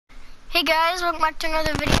Hey guys, welcome back to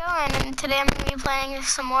another video, and today I'm going to be playing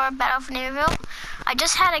some more Battle for Neighborville. I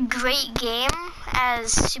just had a great game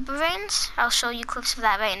as Super Veins. I'll show you clips of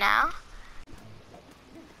that right now.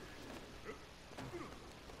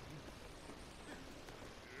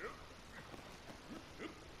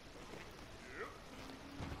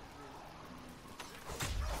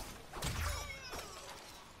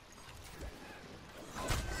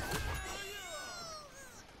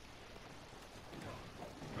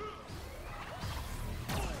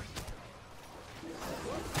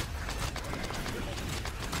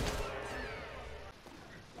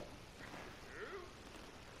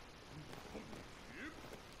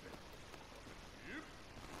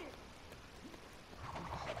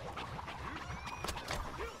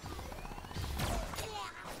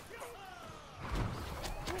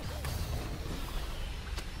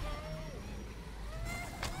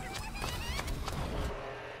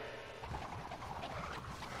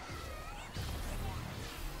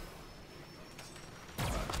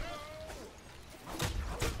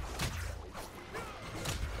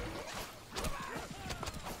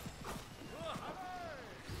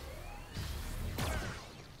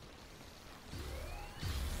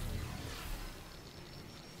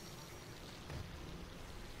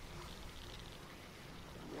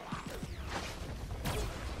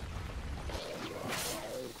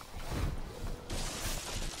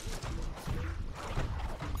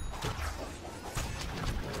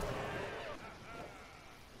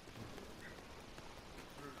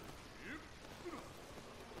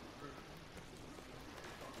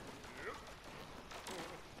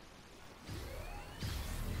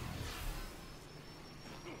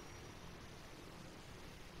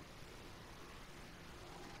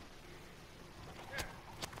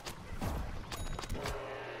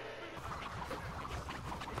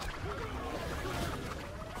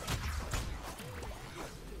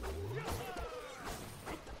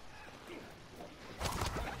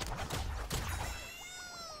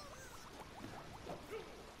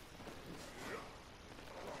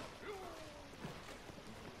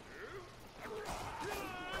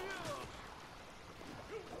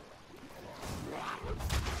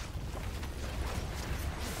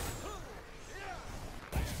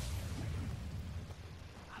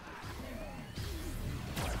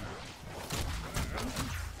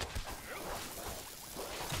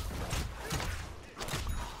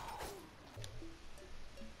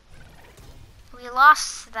 We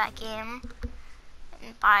lost that game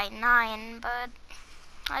by 9, but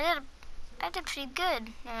I did pretty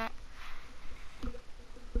good.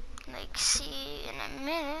 Like, see, in a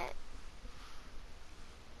minute,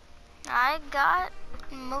 I got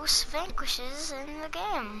most vanquishes in the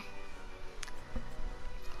game.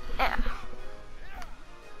 Yeah,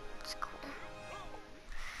 it's cool.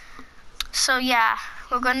 So yeah,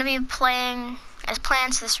 we're going to be playing as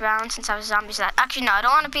plants this round since I was zombies. Actually, no, I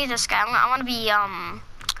don't want to be this guy. I want to be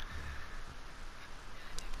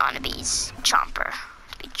Chomper.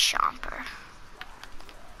 Chomper.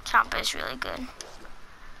 Chomper is really good.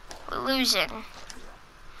 We're losing.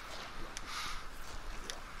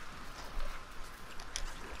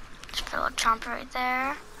 Just put a little Chomper right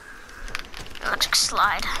there. Electric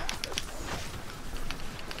slide.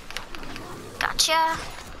 Gotcha.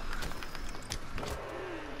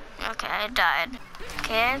 Okay, I died.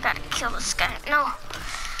 Okay, I gotta kill this guy. No.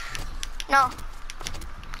 No.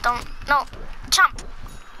 Don't. No. Chomp.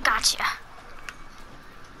 Gotcha.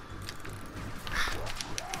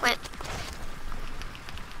 Wait.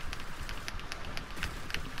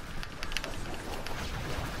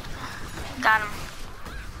 Got him.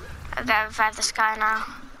 I gotta revive this guy now.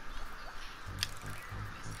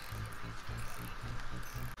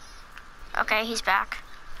 Okay, he's back.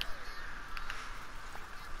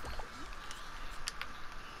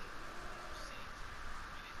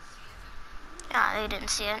 Yeah, they didn't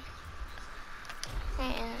see it.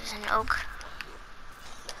 There's an oak.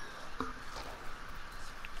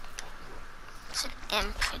 There's an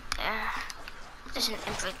imp right there. There's an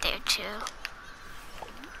imp right there too.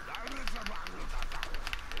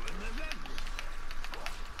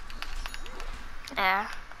 There.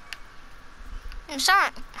 It's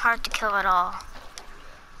not hard to kill at all.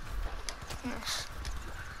 Yes.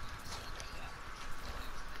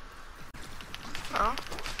 Oh.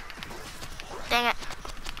 Dang it.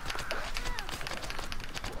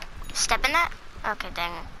 Step in that? Okay,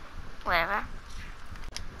 dang it. Whatever.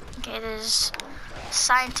 Okay, there's a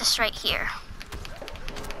scientist right here.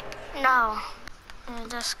 No. I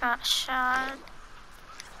just got shot.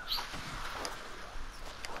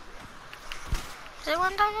 Is there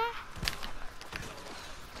one down there?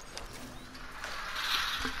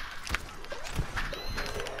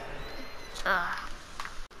 Ugh.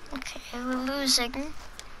 Okay, we're losing.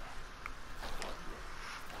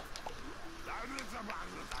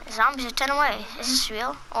 Zombies are 10 away. Is this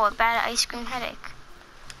real? Oh, a bad ice cream headache.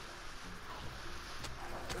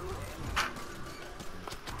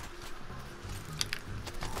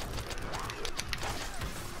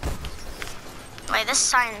 Wait, this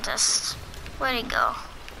scientist. Where'd he go?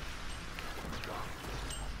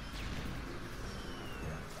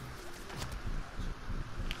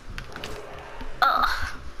 Ugh.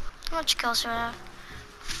 How much kills do I have?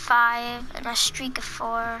 5 and a streak of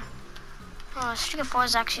 4. Oh, a streak of 4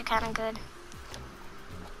 is actually kind of good.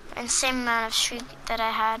 And same amount of streak that I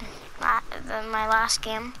had my last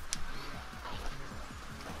game.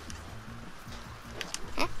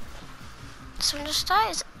 Someone just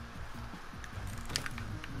dies.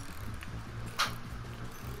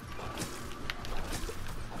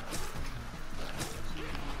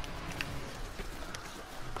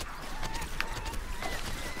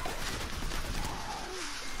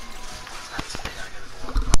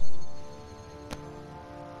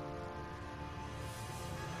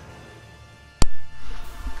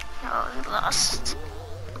 Oh, we lost.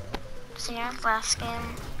 So yeah, last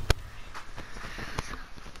game.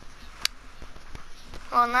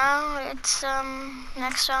 Well, now it's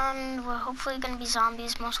next round. We're hopefully gonna be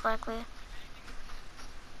zombies, most likely.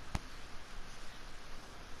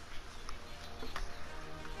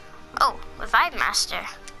 Oh, Revive Master.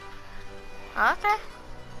 Okay,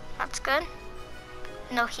 that's good.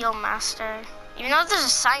 No Heal Master. Even though there's a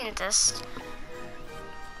Scientist.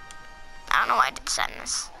 I don't know why I did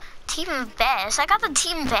sadness. Team Best. I got the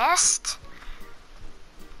Team Best.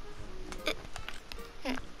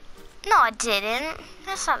 No, I didn't.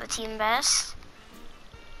 That's not the Team Best.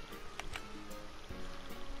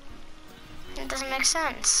 It doesn't make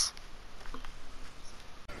sense.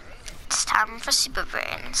 It's time for Super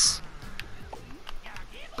Brains.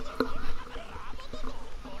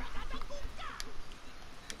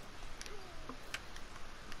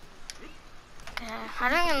 I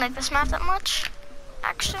don't even like this map that much.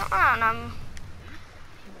 Actually, I don't know.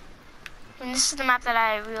 And this is the map that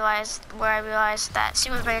I realized that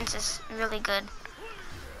Super Brains is really good.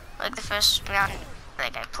 Like the first round,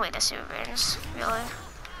 like I played a Super Brains, really.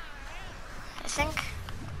 I think.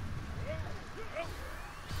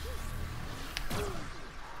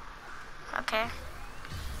 Okay,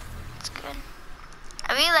 it's good.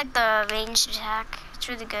 I really like the ranged attack. It's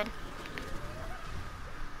really good.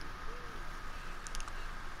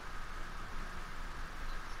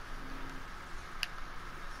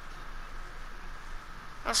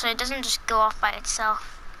 So it doesn't just go off by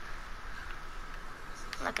itself.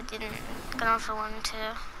 Like it didn't go on for 1 and 2.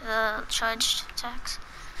 The charged attacks.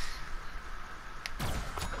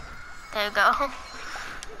 There you go.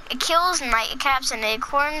 It kills nightcaps and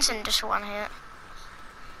acorns in just 1 hit.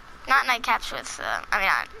 Not nightcaps with,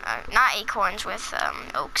 not acorns with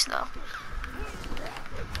oaks though.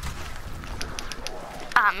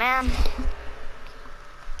 Ah, man.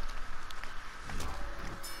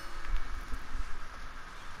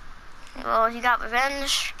 Well, he got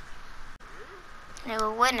revenge. They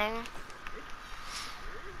were winning.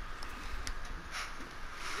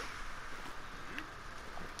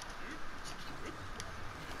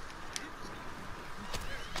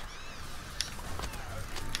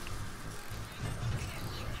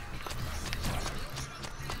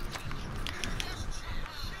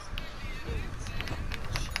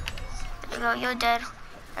 There you go, you're dead.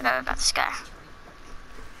 I got this guy.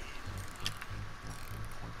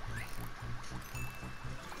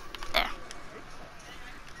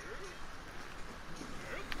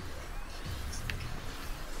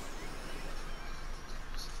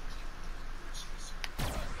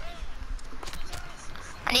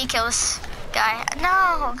 I need to kill this guy.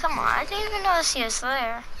 No, come on. I didn't even notice he was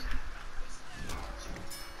there.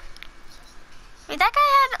 Like that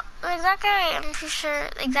guy I'm pretty sure,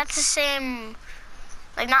 like that's the same,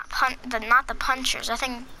 like not the punchers. I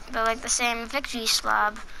think they're like the same victory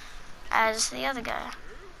slab as the other guy.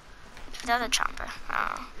 The other chomper.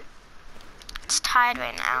 Oh. It's tied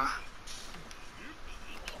right now.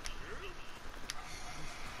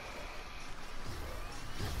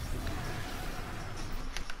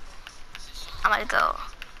 I'm gonna go.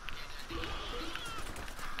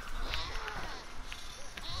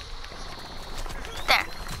 There.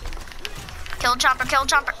 Kill chomper, kill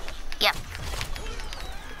chomper. Yep.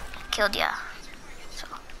 Killed ya. So.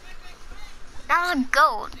 That was a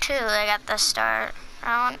goat too, like at the start.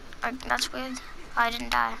 That's weird. I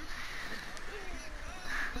didn't die.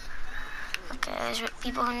 Okay, there's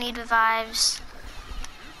people who need revives.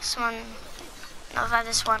 Someone, I'll revive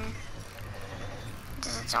this one.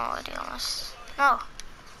 Does its already almost? No.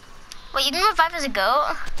 Wait, you can revive as a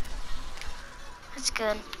goat? That's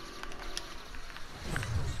good.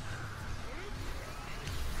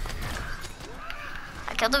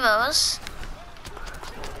 I killed the rose.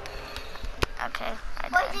 Okay, I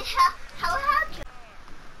died. Wait, how you?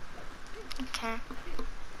 Okay.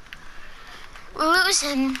 We're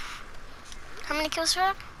losing. How many kills do we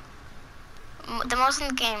have? The most in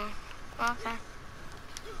the game. Okay.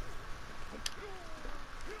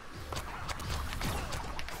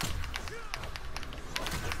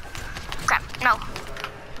 Crap, no.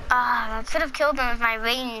 I could have killed him if my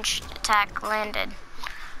ranged attack landed.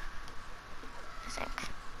 I think.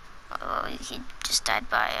 Oh, he just died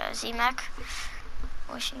by Z-Mech.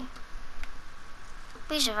 Was she?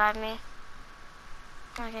 Please revive me.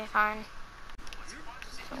 Okay, fine.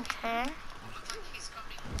 Okay.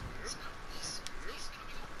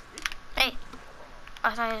 Hey!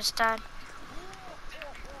 I thought I just died.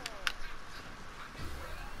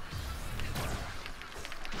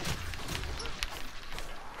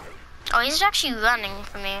 Oh, he's actually running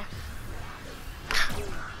for me.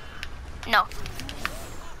 No.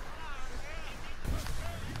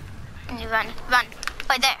 You run. Run.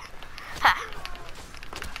 Right there. Ha.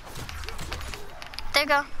 There you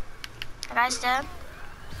go. That guy's dead.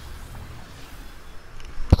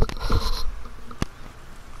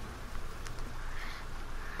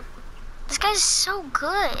 This guy's so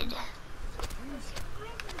good.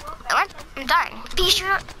 I'm dying. Be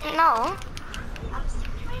sure. No.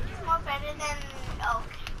 Super Brains is more better than Oak.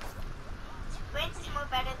 Super Brains is more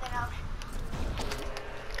better than Oak.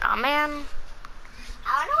 Oh man.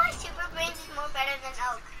 I don't know why Super Brains is more better than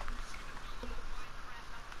Oak.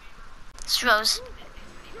 It's Rose.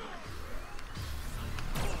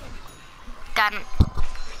 Got him.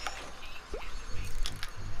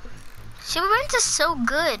 Super Brains is so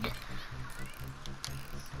good.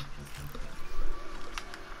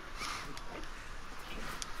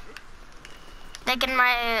 Like in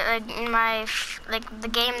my the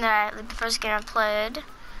game that the first game I played,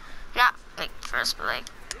 not like first, but like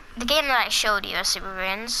the game that I showed you, Super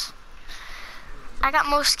Brains. I got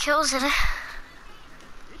most kills in it.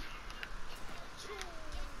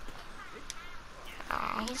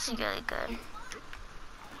 Oh, he's really good.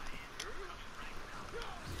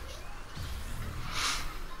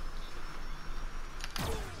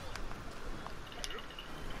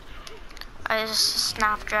 I just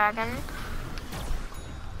Snapdragon.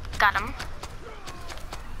 Got him.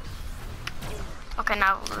 Okay,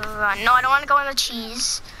 now run. No, I don't want to go on the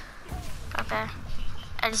cheese. Okay.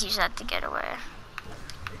 I just use that to get away.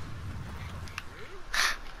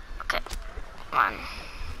 Okay. Come on.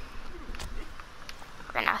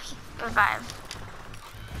 Okay, now revive.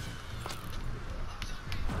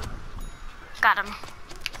 Got him.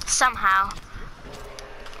 Somehow.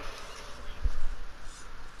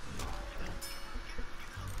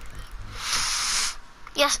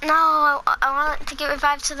 Yes, no, I want to get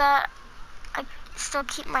revived so that I still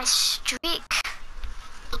keep my streak.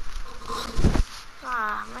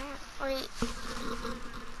 Ah, man, wait.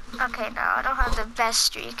 Okay, no, I don't have the best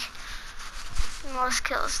streak. Most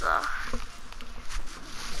kills, though.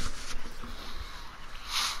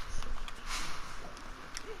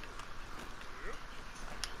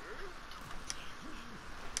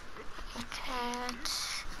 Okay,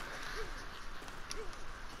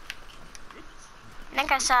 I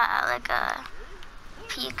think I saw like a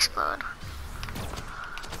pea explode.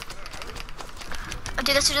 Oh,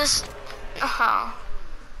 dude, let's do this. Oh.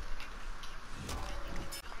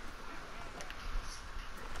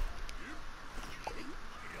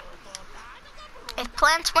 If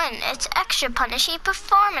plants win, it's extra punishy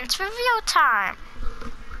performance review time.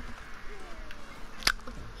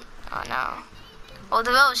 Oh no. Oh,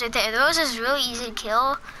 the rose right there. The rose is really easy to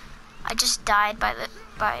kill. I just died by it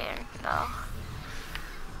though.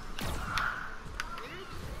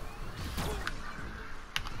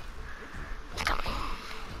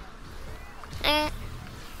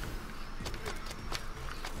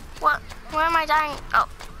 What? Where am I dying? Oh.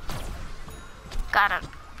 Got him.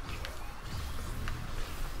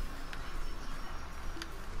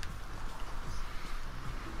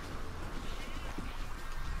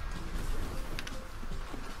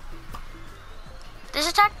 This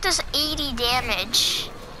attack does 80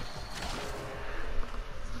 damage.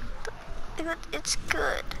 It's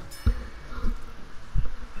good.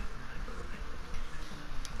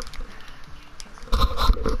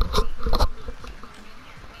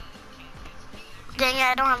 Dang it,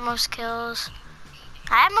 I don't have most kills.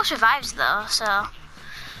 I have most revives though, so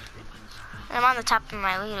I'm on the top of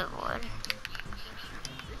my leaderboard.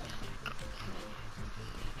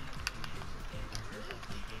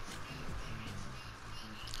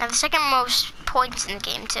 I have the second most points in the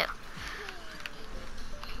game too.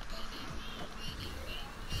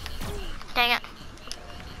 Dang it.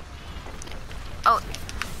 Oh.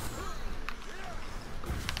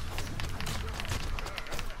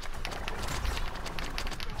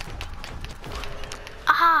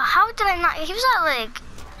 Ah, how did I not? He was at like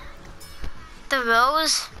the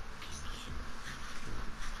Rose.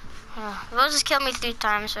 Rose has killed me 3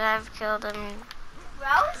 times, but I've killed him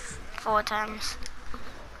Rose? 4 times.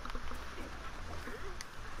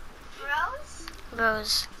 Rose?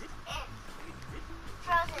 Rose.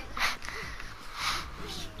 Frozen.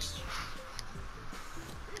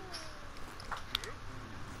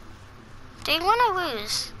 Do you want to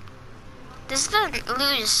lose? This is the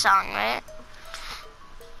lose song, right?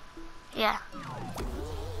 Yeah.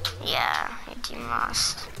 Yeah, your team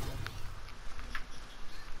lost.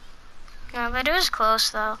 No, but it was close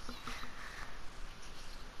though.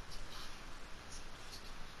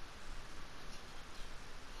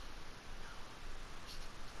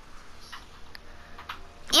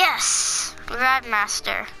 Yes! Rad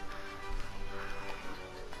Master.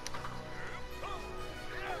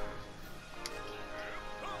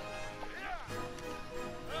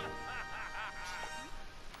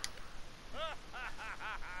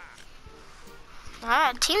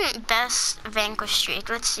 Team best vanquish streak.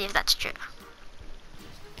 Let's see if that's true.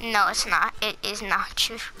 No, it's not. It is not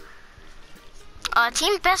true.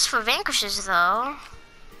 Team best for vanquishes though.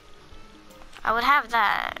 I would have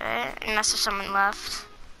that, right? Unless there's someone left.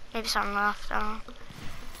 Maybe someone left. I don't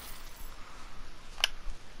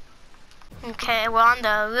know. Okay, we're on the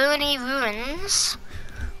Ruiny Ruins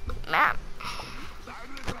map.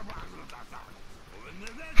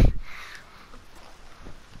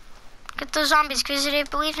 Get those zombies because they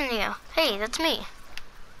believe in you. Hey, that's me.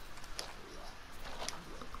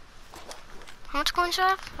 How much coins do I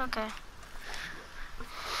have? Okay.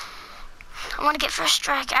 I want to get first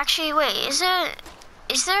strike. Actually, wait, is there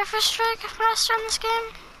a first strike master in this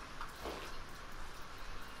game?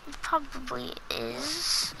 It probably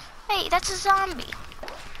is. Hey, that's a zombie.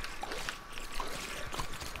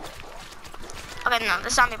 Okay, no,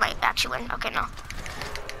 the zombie might actually win. Okay, no.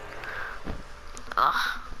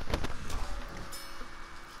 Ugh.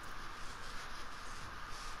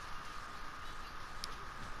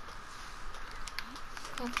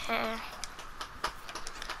 Okay.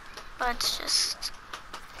 Let's just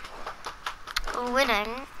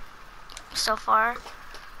winning so far.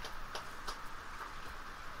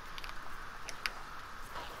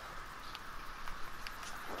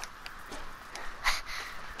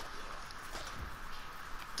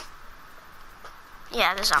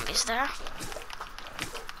 Yeah, the zombies there.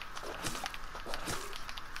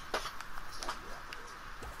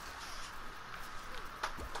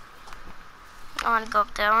 I want to go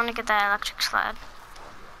up there. I want to get that electric slide.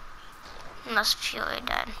 Unless Fury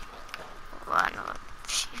dead. Well, no,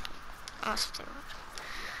 unless they would.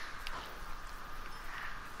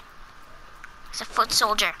 He's a foot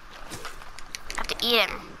soldier. I have to eat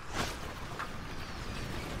him.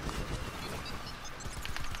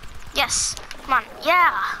 Yes. Come on.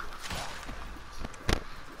 Yeah.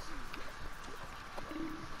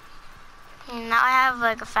 And now I have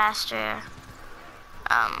like a faster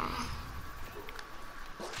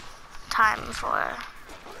time for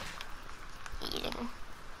eating.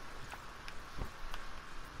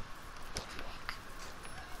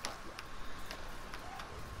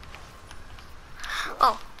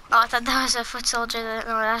 Oh, I thought that was a foot soldier.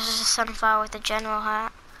 No, that was just a sunflower with a general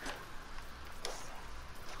hat.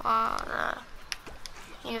 Well,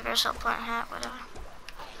 the universal plant hat, whatever.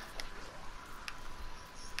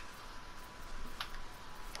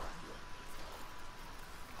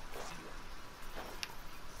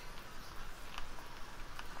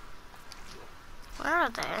 Where are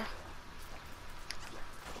they?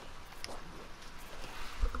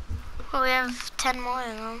 Well, we have 10 more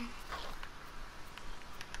of them.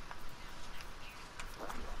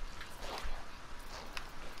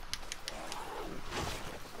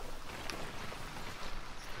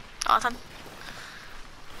 Oh, I thought...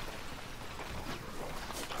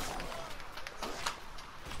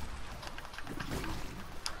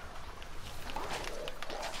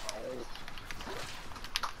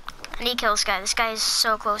 I need to kill this guy. This guy is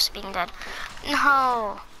so close to being dead.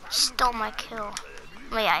 No! Stole my kill.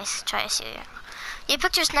 Wait, I try to see it. Your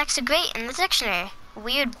picture's next to great in the dictionary.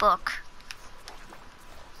 Weird book.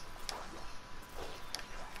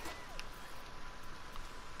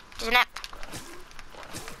 Isn't it?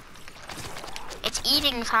 It's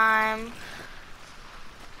eating time.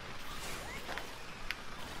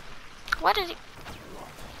 What did he...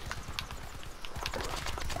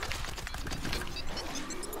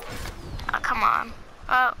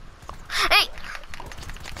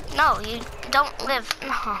 No, you don't live.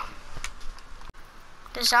 No.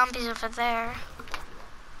 There's zombies over there.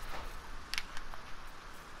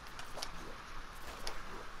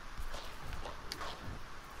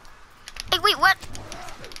 Hey, wait, what?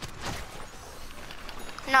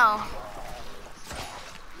 No.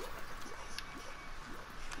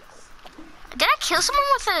 Did I kill someone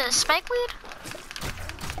with a spike weed?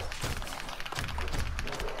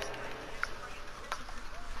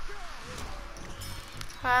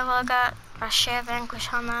 Alright, well, I got a share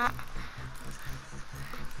vanquish on that.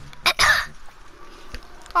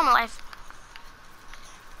 All my life.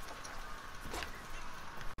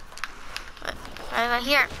 Right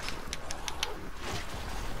here.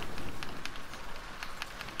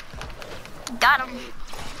 Got him.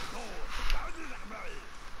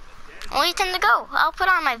 Only 10 to go. I'll put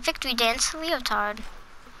on my victory dance leotard.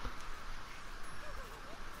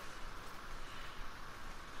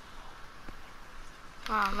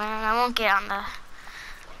 Oh man, I won't get on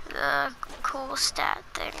the cool stat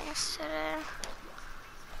things today.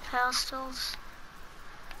 Pedestals.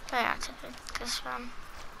 Try not to pick this one.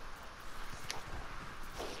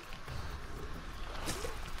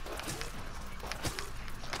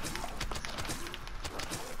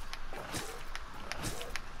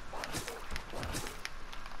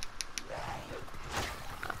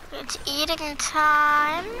 It's eating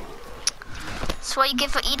time. That's what you get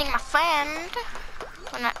for eating my friend.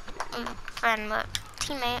 Well, not friend, but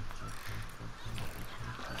teammate.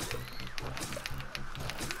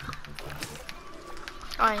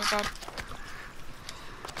 Oh, he's dead.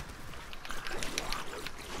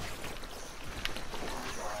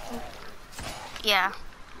 Yeah.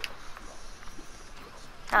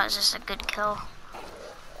 That was just a good kill.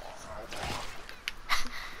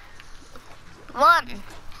 One!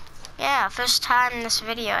 Yeah, first time in this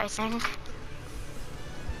video, I think.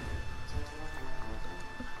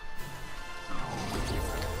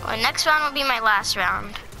 Well, next round will be my last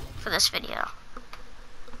round for this video.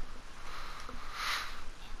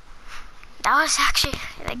 That was actually,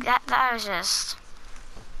 like, that was just,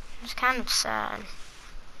 it was kind of sad.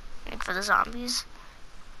 Like, for the zombies.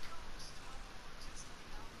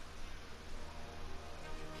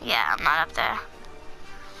 Yeah, I'm not up there.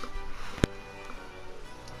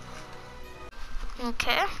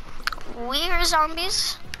 Okay, we are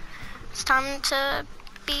zombies. It's time to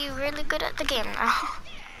be really good at the game now.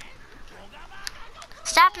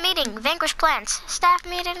 Staff meeting, vanquish plants. Staff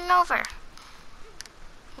meeting over.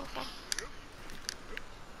 Okay.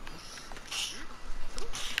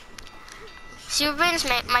 Super Brains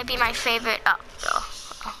might be my favorite.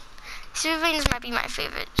 Super Brains might be my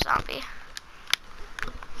favorite zombie.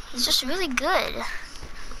 He's just really good.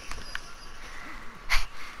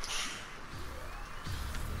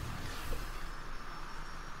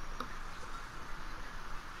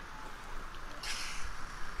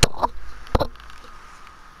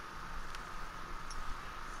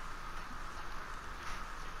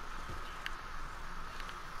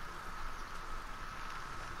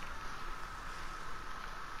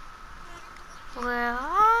 Where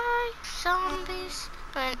are zombies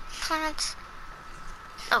and plants?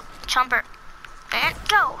 Oh, Chomper. And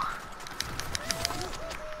go!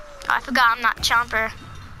 Oh, I forgot I'm not Chomper.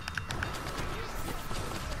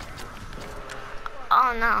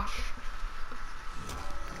 Oh no.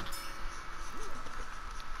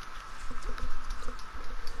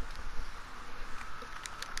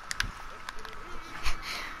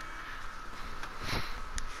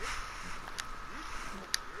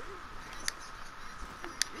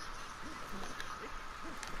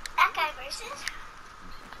 That guy versus.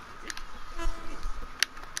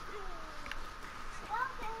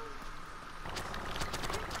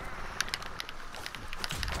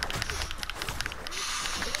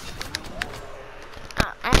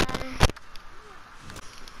 Okay.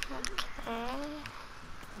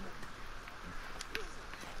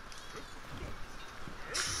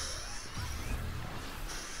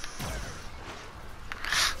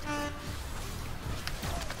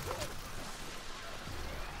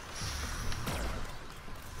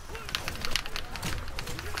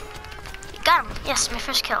 Got him. Yes, my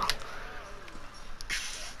first kill.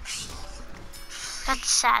 That's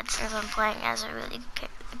sad since I'm playing as a really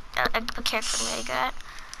a character I'm really good at.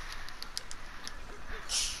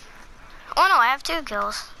 Oh no, I have 2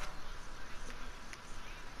 kills.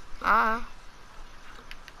 Wait, I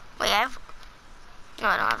have. No,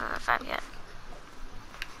 I don't have a 5 yet.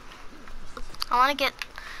 I want to get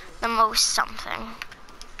the most something.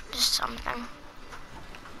 Just something.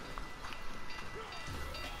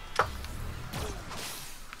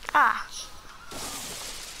 Ah.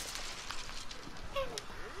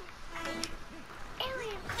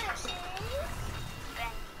 Alien Chris.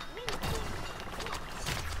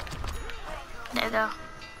 we go.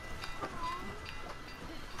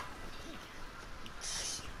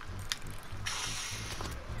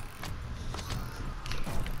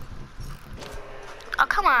 Oh,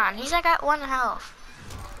 come on. He's like at 1 health.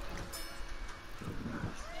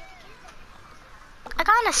 I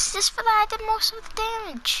got an assist for that. I did most of the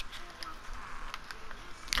damage.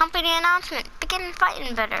 Company announcement. Begin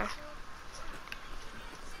fighting better.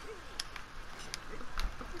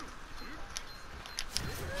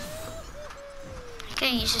 I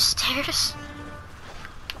could use the stairs.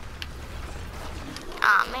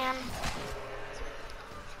 Aw, man.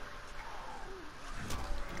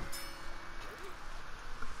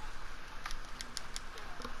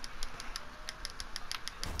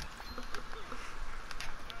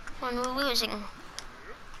 When we're losing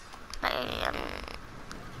by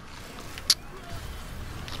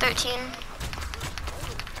 13.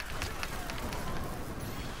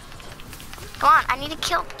 Come on, I need to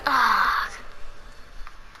kill.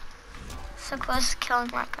 So close to killing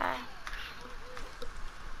that guy.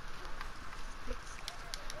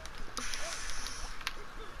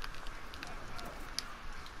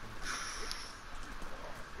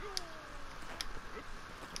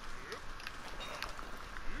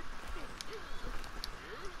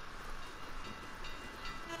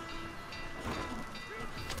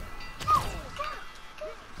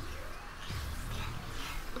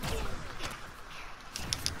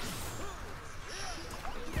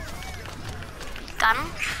 Got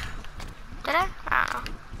him? Did I? I don't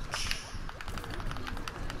know.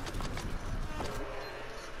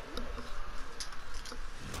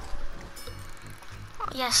 Oh,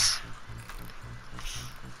 yes.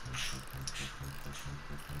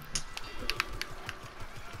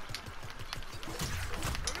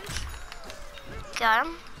 Got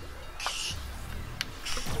him.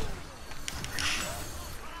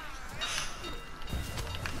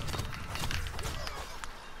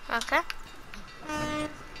 Okay.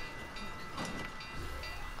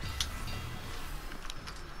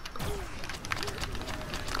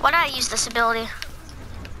 Why did I use this ability?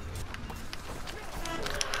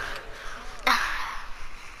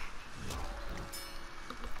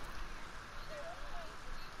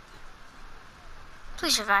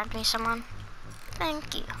 Please revive me, someone.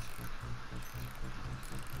 Thank you.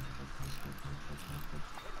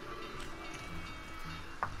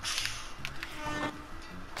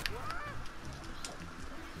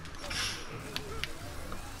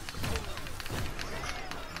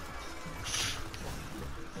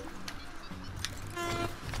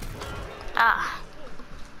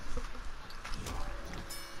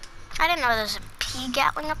 I didn't know there was a P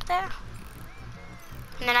Gatling up there.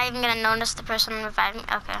 And they're not even gonna notice the person reviving.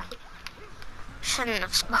 Okay. Shouldn't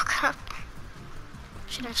have spoken up.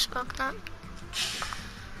 Shouldn't have spoken up.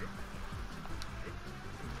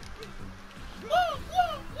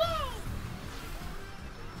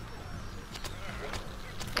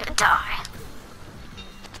 I'm gonna die.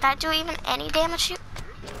 Did I do even any damage to you?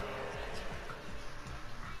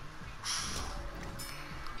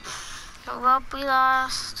 Oh, well, we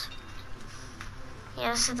lost.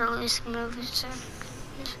 Yeah, this is the lose move music.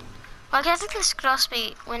 Well, I think this could also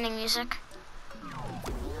be winning music.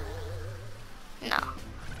 No.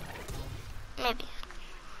 Maybe.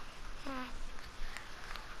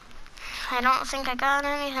 I don't think I got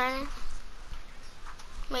anything.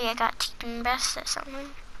 Maybe I got team best or something.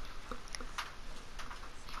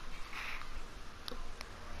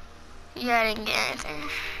 Yeah, I didn't get anything.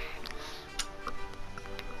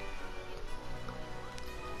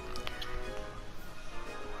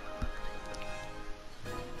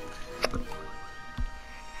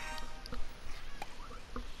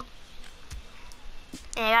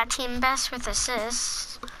 Yeah, I got team best with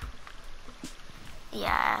assists.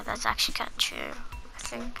 Yeah, that's actually kind of true, I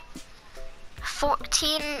think.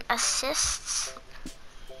 14 assists.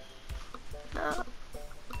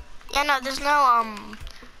 Yeah, no, there's no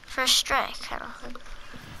first strike, I don't think.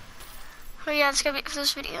 But yeah, that's gonna be it for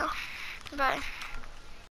this video. Bye.